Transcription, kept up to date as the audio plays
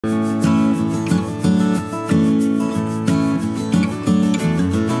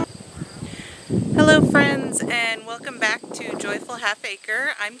Hello friends, and welcome back to Joyful Half Acre.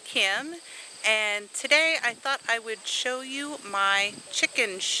 I'm Kim, and today I thought I would show you my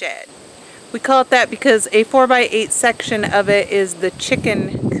chicken shed. We call it that because a 4x8 section of it is the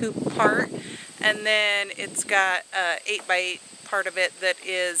chicken coop part, and then it's got a 8x8 part of it that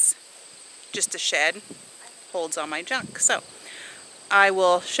is just a shed, holds all my junk. So I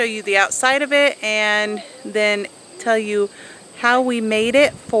will show you the outside of it and then tell you how we made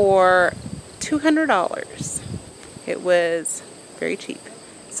it for $200. It was very cheap.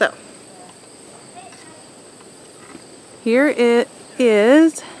 So here it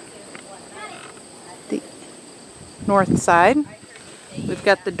is, the north side. We've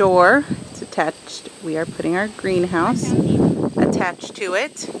got the door. It's attached. We are putting our greenhouse attached to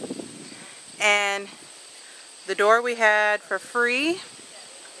it. And the door we had for free.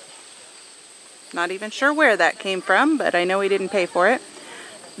 Not even sure where that came from, but I know we didn't pay for it.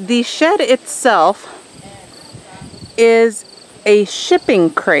 The shed itself is a shipping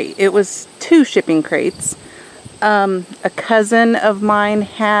crate. It was 2 shipping crates. A cousin of mine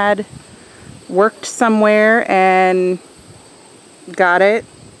had worked somewhere and got it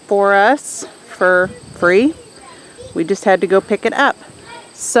for us for free. We just had to go pick it up.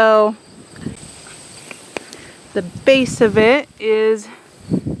 So the base of it is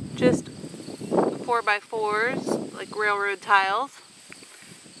just 4x4s, like railroad tiles,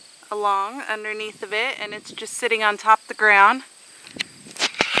 along underneath of it, and it's just sitting on top of the ground.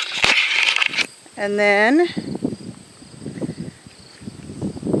 And then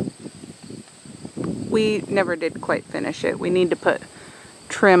we never did quite finish it. We need to put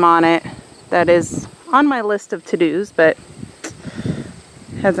trim on it. That is on my list of to-dos, but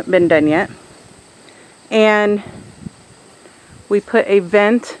hasn't been done yet. And we put a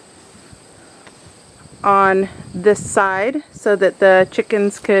vent on this side so that the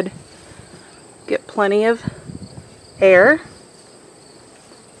chickens could get plenty of air.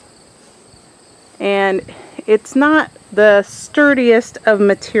 And it's not the sturdiest of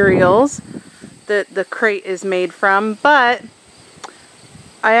materials that the crate is made from, but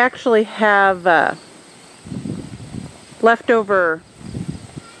I actually have leftover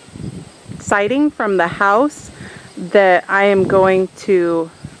siding from the house that I am going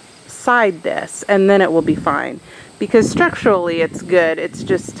to side this, and then it will be fine, because structurally it's good, it's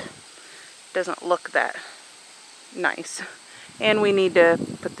just doesn't look that nice, and we need to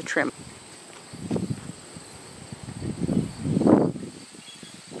put the trim.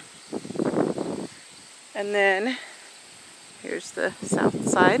 And then here's the south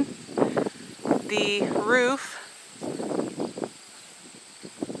side. The roof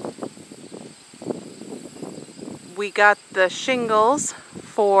we got the shingles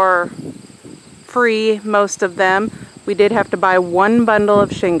for free, most of them. We did have to buy 1 bundle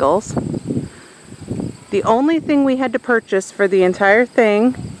of shingles. The only thing we had to purchase for the entire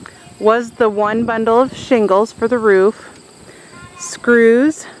thing was the 1 bundle of shingles for the roof,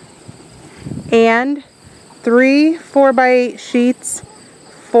 screws, and 3 4x8 sheets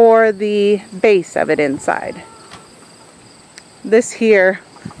for the base of it inside. This here,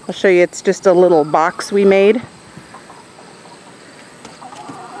 I'll show you, it's just a little box we made.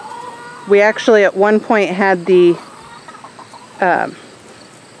 We actually at one point had the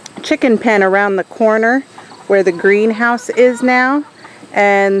chicken pen around the corner where the greenhouse is now,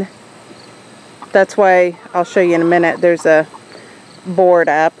 and that's why I'll show you in a minute. There's a board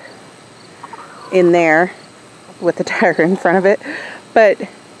up in there with a tire in front of it. But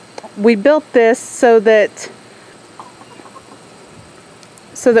we built this so that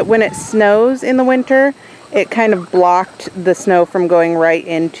when it snows in the winter, it kind of blocked the snow from going right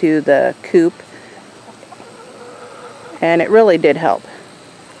into the coop, and it really did help.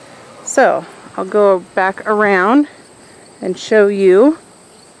 So I'll go back around and show you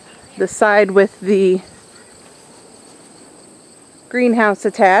the side with the greenhouse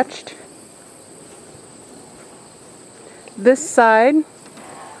attached. This side,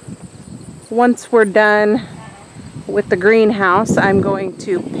 once we're done with the greenhouse, I'm going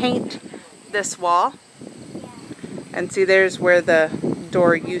to paint this wall. And see, there's where the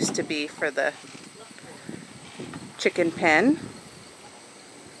door used to be for the chicken pen.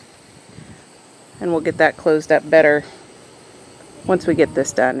 And we'll get that closed up better once we get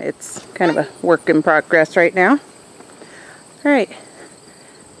this done. It's kind of a work in progress right now. Alright.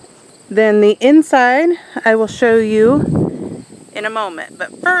 Then the inside I will show you in a moment.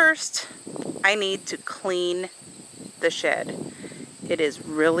 But first, I need to clean the shed. It is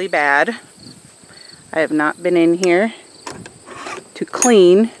really bad. I have not been in here to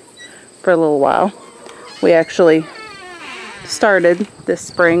clean for a little while. We actually started this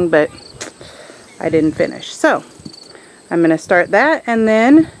spring, but I didn't finish. So I'm going to start that, and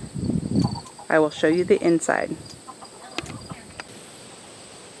then I will show you the inside.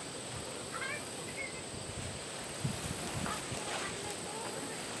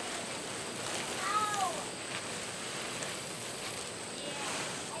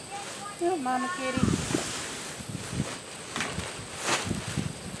 Oh, Mama Kitty.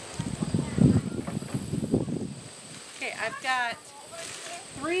 Okay, I've got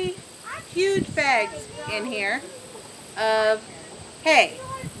 3 huge bags in here of hay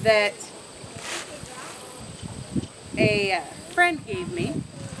that a friend gave me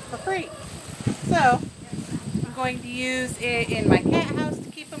for free. So I'm going to use it in my cat house to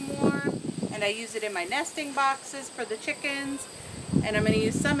keep them warm, and I use it in my nesting boxes for the chickens, and I'm going to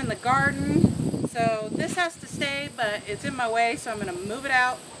use some in the garden. So this has to stay, but it's in my way, so I'm going to move it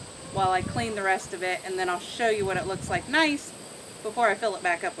out while I clean the rest of it, and then I'll show you what it looks like nice before I fill it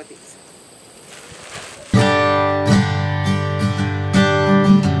back up with these.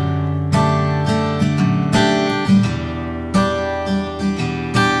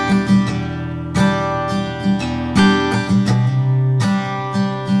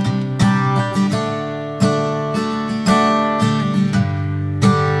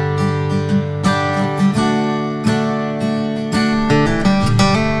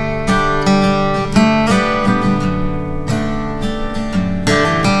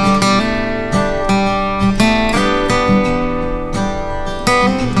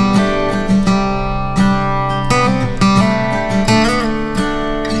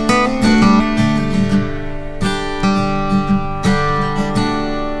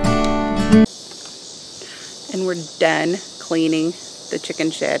 And we're done cleaning the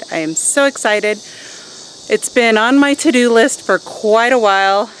chicken shed. I am so excited. It's been on my to-do list for quite a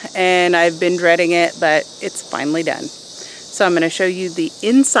while, and I've been dreading it, but it's finally done. So I'm going to show you the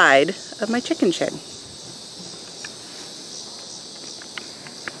inside of my chicken shed.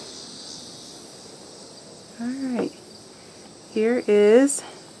 Alright, here is,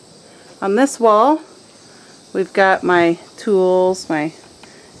 on this wall, we've got my tools, my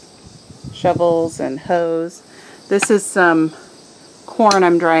shovels and hose. This is some corn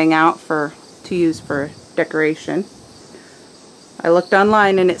I'm drying out to use for decoration. I looked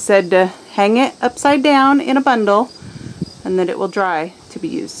online and it said to hang it upside down in a bundle and that it will dry to be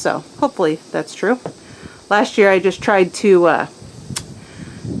used. So hopefully that's true. Last year I just tried to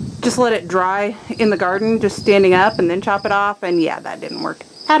just let it dry in the garden, just standing up, and then chop it off, and yeah, that didn't work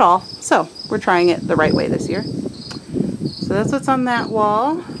at all. So we're trying it the right way this year. So that's what's on that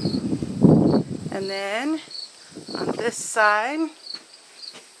wall. And then on this side,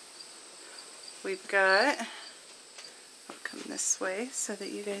 we've got, I'll come this way so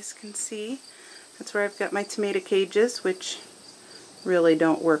that you guys can see. That's where I've got my tomato cages, which really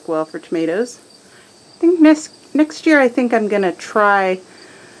don't work well for tomatoes. I think next year I think I'm going to try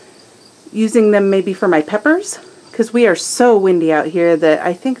using them maybe for my peppers, because we are so windy out here that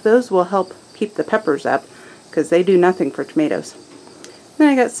I think those will help keep the peppers up, because they do nothing for tomatoes. Then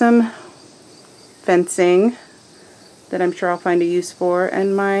I got some fencing that I'm sure I'll find a use for,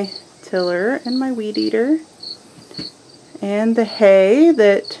 and my tiller and my weed eater, and the hay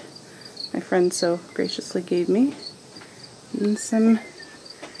that my friend so graciously gave me, and some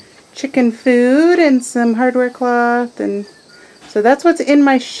chicken food and some hardware cloth. And so that's what's in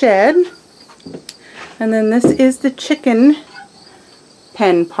my shed. And then this is the chicken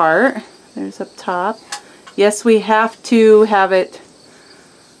pen part. There's up top. Yes, we have to have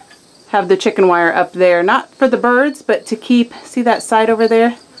the chicken wire up there, not for the birds, but to keep, see that side over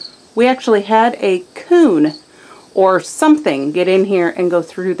there? We actually had a coon or something get in here and go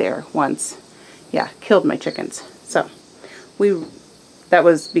through there once. Yeah, killed my chickens. So that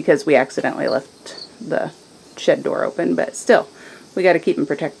was because we accidentally left the shed door open, but still, we got to keep them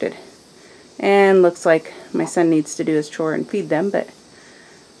protected. And looks like my son needs to do his chore and feed them, but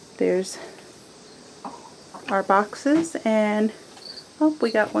there's our boxes, and oh,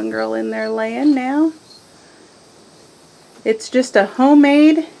 we got one girl in there laying now. It's just a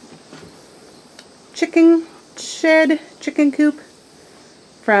homemade chicken shed, chicken coop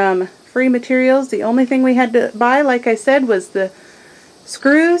from Free Materials. The only thing we had to buy, like I said, was the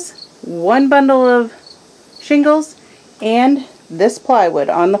screws, one bundle of shingles, and this plywood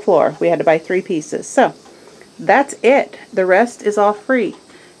on the floor. We had to buy 3 pieces. So that's it. The rest is all free.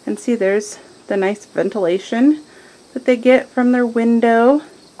 And see, there's the nice ventilation that they get from their window,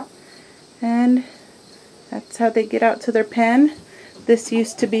 and that's how they get out to their pen. This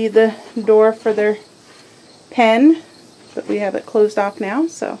used to be the door for their pen, but we have it closed off now,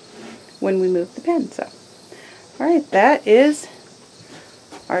 so when we move the pen. So alright, that is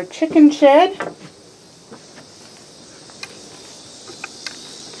our chicken shed.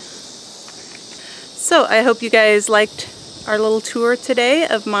 So I hope you guys liked our little tour today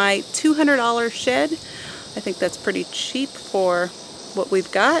of my $200 shed. I think that's pretty cheap for what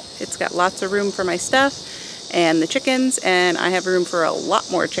we've got. It's got lots of room for my stuff and the chickens, and I have room for a lot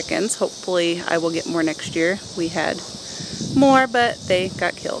more chickens. Hopefully I will get more next year. We had more, but they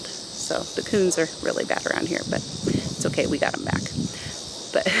got killed. So the coons are really bad around here, but it's okay, we got them back.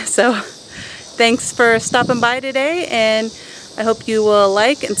 But so thanks for stopping by today, and I hope you will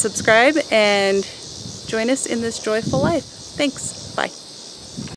like and subscribe and join us in this joyful life. Thanks.